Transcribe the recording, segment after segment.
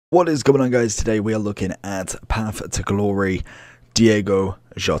What is going on, guys? Today we are looking at Path to Glory, Diogo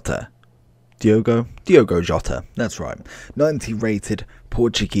Jota. Diogo Jota, that's right. 90 rated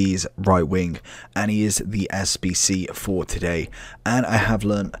Portuguese right wing, and he is the SBC for today. And I have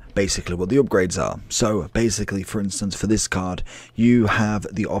learned basically what the upgrades are. So basically, for instance, for this card, you have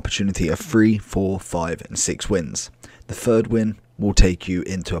the opportunity of 3, 4, 5 and 6 wins. The third win will take you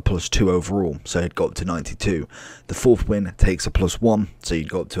into a +2 overall, so you'd go up to 92. The fourth win takes a +1, so you'd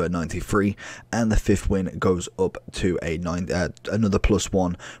go up to a 93, and the fifth win goes up to a another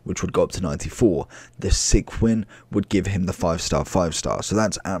 +1, which would go up to 94. The sixth win would give him the 5-star, 5-star. So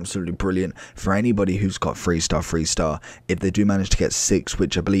that's absolutely brilliant for anybody who's got 3-star, 3-star. If they do manage to get 6,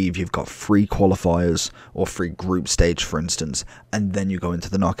 which I believe you've got 3 qualifiers or 3 group stage, for instance, and then you go into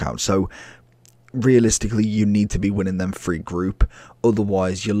the knockout. So realistically, you need to be winning them 3 group,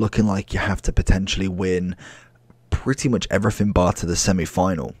 otherwise you're looking like you have to potentially win pretty much everything bar to the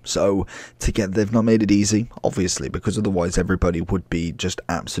semi-final. So to get, they've not made it easy, obviously, because otherwise everybody would be just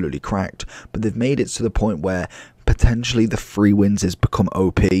absolutely cracked, but they've made it to the point where potentially the 3 wins has become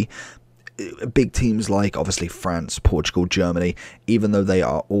OP. Big teams like obviously France, Portugal, Germany, even though they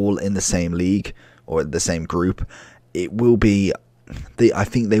are all in the same league or the same group, it will be, I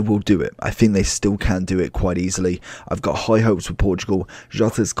think they will do it. I think they still can do it quite easily. I've got high hopes for Portugal.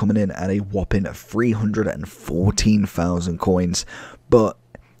 Jota's coming in at a whopping 314,000 coins, but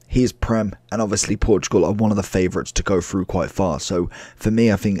he's Prem, and obviously Portugal are one of the favourites to go through quite far. So for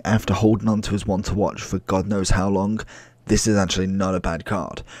me, I think after holding on to his one to watch for God knows how long, this is actually not a bad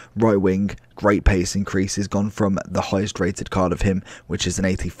card. Right wing, great pace increase. He's gone from the highest rated card of him, which is an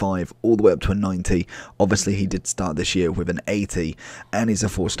 85, all the way up to a 90. Obviously, he did start this year with an 80, and he's a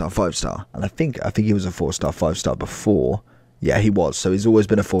 4-star, 5-star. And I think he was a 4-star, 5-star before. Yeah, he was. So he's always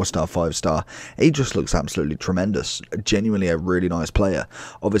been a 4-star, 5-star. He just looks absolutely tremendous. Genuinely a really nice player.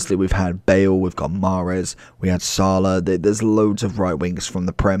 Obviously, we've had Bale, we've got Mahrez, we had Salah. There's loads of right wings from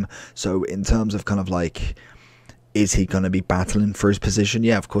the Prem. So in terms of kind of like, is he going to be battling for his position?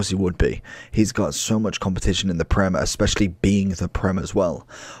 Yeah, of course he would be. He's got so much competition in the Prem, especially being the Prem as well.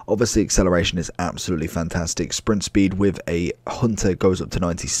 Obviously, acceleration is absolutely fantastic. Sprint speed with a Hunter goes up to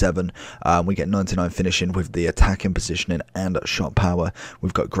 97. We get 99 finishing with the attacking positioning and shot power.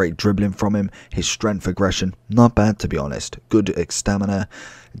 We've got great dribbling from him. His strength aggression, not bad to be honest. Good stamina.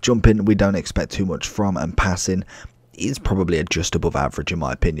 Jumping, we don't expect too much from, and passing is probably just above average in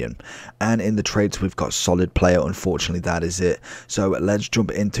my opinion. And in the traits, we've got solid player. Unfortunately, that is it. So let's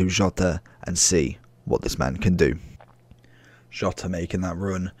jump into Jota and see what this man can do. Jota making that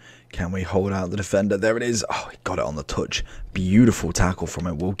run. Can we hold out the defender? There it is. Oh, he got it on the touch. Beautiful tackle from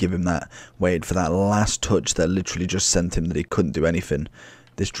him. We'll give him that. Wait for that last touch that literally just sent him that he couldn't do anything.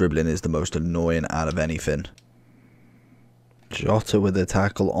 This dribbling is the most annoying out of anything. Jota with the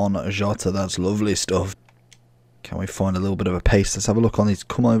tackle on Jota. That's lovely stuff. Can we find a little bit of a pace? Let's have a look on these.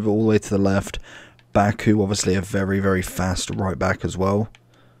 Come over all the way to the left. Baku, obviously a very, very fast right back as well.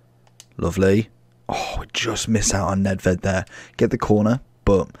 Lovely. Oh, we just miss out on Nedved there. Get the corner,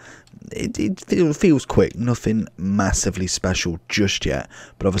 but it feels quick. Nothing massively special just yet.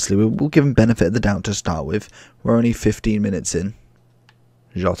 But obviously we'll give him benefit of the doubt to start with. We're only 15 minutes in.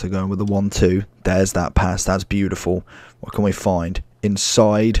 Jota going with the 1-2. There's that pass. That's beautiful. What can we find?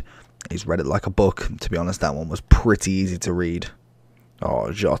 Inside. He's read it like a book. To be honest, that one was pretty easy to read.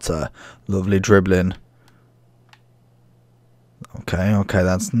 Oh, Jota. Lovely dribbling. Okay,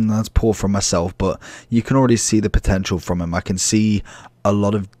 that's poor from myself, but you can already see the potential from him. I can see a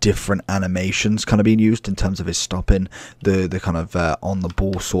lot of different animations kind of being used in terms of his stopping. The kind of on the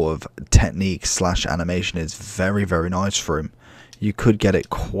ball sort of technique / animation is very, very nice for him. You could get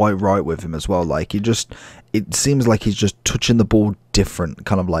it quite right with him as well. Like, it seems like he's just touching the ball different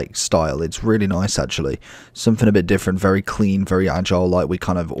kind of like style. It's really nice actually. Something a bit different, very clean, very agile, like we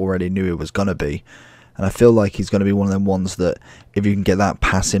kind of already knew it was going to be. And I feel like he's going to be one of them ones that if you can get that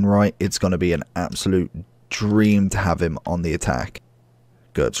passing right, it's going to be an absolute dream to have him on the attack.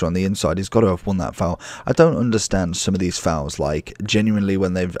 Gertz on the inside. He's got to have won that foul. I don't understand some of these fouls. Like, genuinely,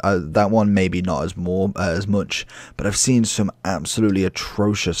 when they've that one maybe not as much, but I've seen some absolutely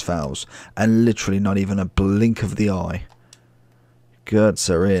atrocious fouls and literally not even a blink of the eye. Gertz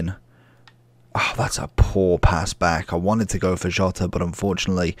are in. Oh, that's a poor pass back. I wanted to go for Jota, but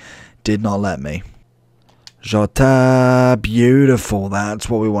unfortunately did not let me. Jota, beautiful. That's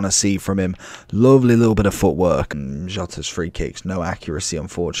what we want to see from him. Lovely little bit of footwork. And Jota's free kicks, no accuracy,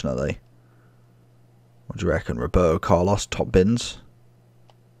 unfortunately. What do you reckon? Roberto Carlos, top bins?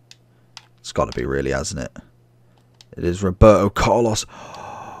 It's got to be really, hasn't it? It is Roberto Carlos.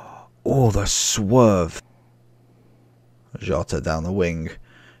 Oh, the swerve. Jota down the wing.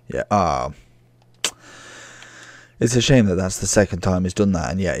 Yeah, it's a shame that that's the second time he's done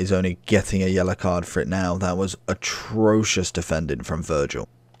that, and yet he's only getting a yellow card for it now. That was atrocious defending from Virgil.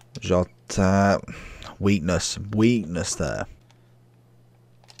 Jota, weakness there.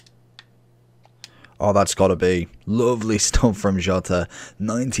 Oh, that's got to be lovely stuff from Jota.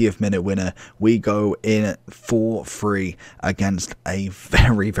 90th minute winner. We go in 4-3 against a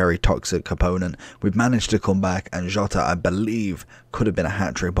very, very toxic opponent. We've managed to come back, and Jota, I believe, could have been a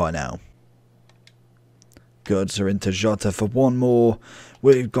hat-trick by now. Goods are into Jota for one more.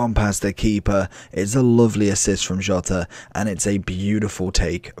 We've gone past the keeper. It's a lovely assist from Jota, and it's a beautiful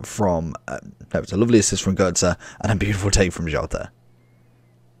take from... no, it's a lovely assist from Goetze and a beautiful take from Jota.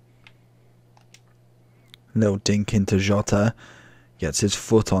 Little dink into Jota. Gets his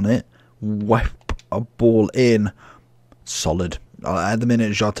foot on it. Wipe a ball in. Solid. At the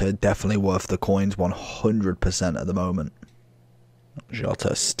minute, Jota definitely worth the coins. 100% at the moment.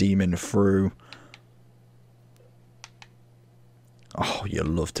 Jota steaming through. Oh, you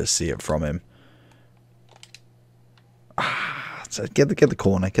love to see it from him. So get the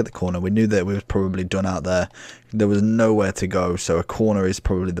corner, get the corner. We knew that we was probably done out there. There was nowhere to go, so a corner is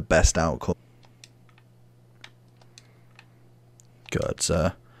probably the best outcome. Good,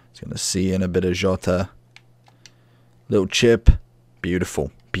 sir. He's going to see in a bit of Jota. Little chip.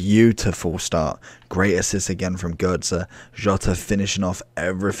 Beautiful. Beautiful start. Great assist again from Goetze. Jota finishing off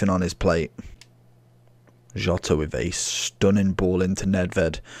everything on his plate. Jota with a stunning ball into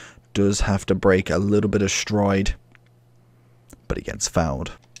Nedved. Does have to break a little bit of stride, but he gets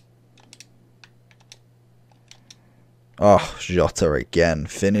fouled. Oh, Jota again,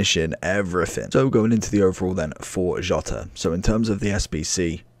 finishing everything. So going into the overall then for Jota. So in terms of the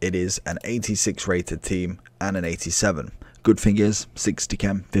SBC, it is an 86 rated team and an 87. Good thing is 60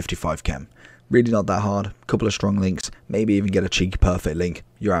 chem, 55 chem. Really not that hard. Couple of strong links, maybe even get a cheeky perfect link.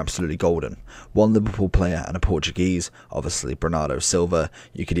 You're absolutely golden. One Liverpool player and a Portuguese, obviously Bernardo Silva.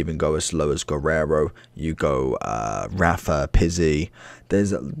 You could even go as low as Guerrero. You go Rafa, Pizzi.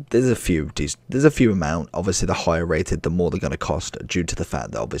 There's a few amount. Obviously, the higher rated, the more they're going to cost, due to the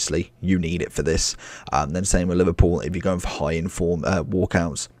fact that obviously you need it for this. Then same with Liverpool. If you're going for high inform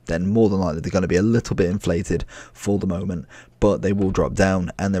walkouts, then more than likely they're going to be a little bit inflated for the moment, but they will drop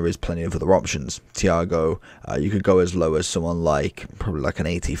down, and there is plenty of other options. Thiago, you could go as low as someone like probably like an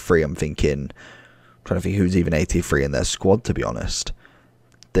 83. I'm trying to think who's even 83 in their squad, to be honest.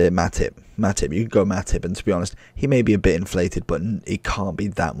 They're Matip, you could go Matip, and to be honest, he may be a bit inflated, but it can't be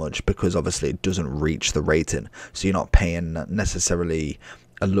that much because obviously it doesn't reach the rating, so you're not paying necessarily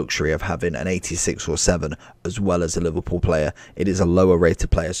a luxury of having an 86 or 7 as well as a Liverpool player. It is a lower rated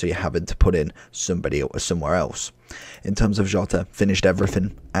player, so you're having to put in somebody somewhere else. In terms of Jota, finished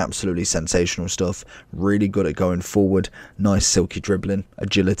everything. Absolutely sensational stuff. Really good at going forward. Nice silky dribbling.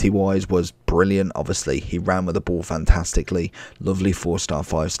 Agility wise was brilliant. Obviously he ran with the ball fantastically. Lovely 4-star,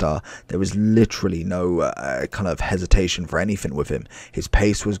 5-star. There was literally no kind of hesitation for anything with him. His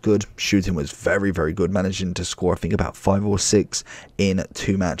pace was good. Shooting was very, very good. Managing to score I think about 5 or 6 in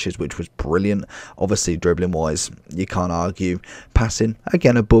 2 matches, which was brilliant. Obviously dribbling wise you can't argue. Passing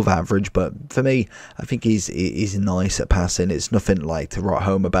again above average, but for me I think he's nice at passing. It's nothing like to write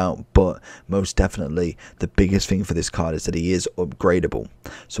home about, but most definitely the biggest thing for this card is that he is upgradable.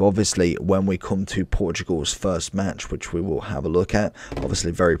 So obviously when we come to Portugal's first match, which we will have a look at,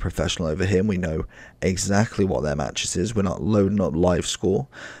 obviously very professional over here, we know exactly what their matches is. We're not loading up live score,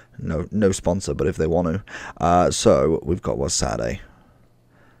 no sponsor, but if they want to. So we've got what, Saturday?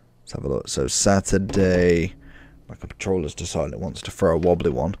 Let's have a look. So Saturday, my controller's decided it wants to throw a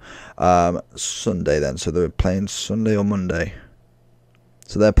wobbly one. Sunday then, so they're playing Sunday or Monday.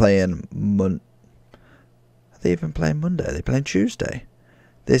 So they're playing Are they even playing Monday? Are they playing Tuesday?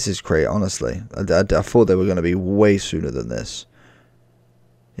 This is crazy, honestly. I thought they were going to be way sooner than this.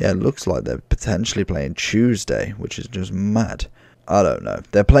 Yeah, it looks like they're potentially playing Tuesday, which is just mad. I don't know.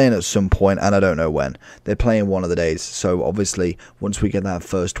 They're playing at some point, and I don't know when. They're playing one of the days, so obviously once we get that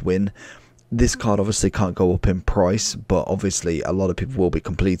first win, this card obviously can't go up in price, but obviously a lot of people will be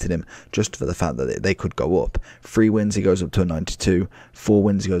completing him just for the fact that they could go up. 3 wins, he goes up to a 92. 4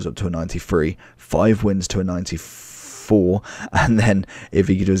 wins, he goes up to a 93. 5 wins to a 94. And then if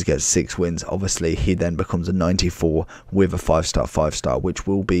he does get 6 wins, obviously he then becomes a 94 with a 5-star, 5-star, which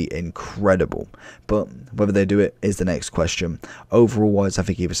will be incredible. But whether they do it is the next question. Overall wise, I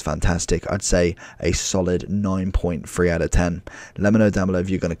think he was fantastic. I'd say a solid 9.3 out of 10. Let me know down below if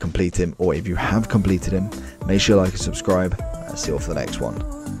you're going to complete him, or if you have completed him. Make sure you like and subscribe. I'll see you all for the next one.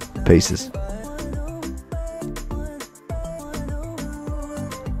 Peace.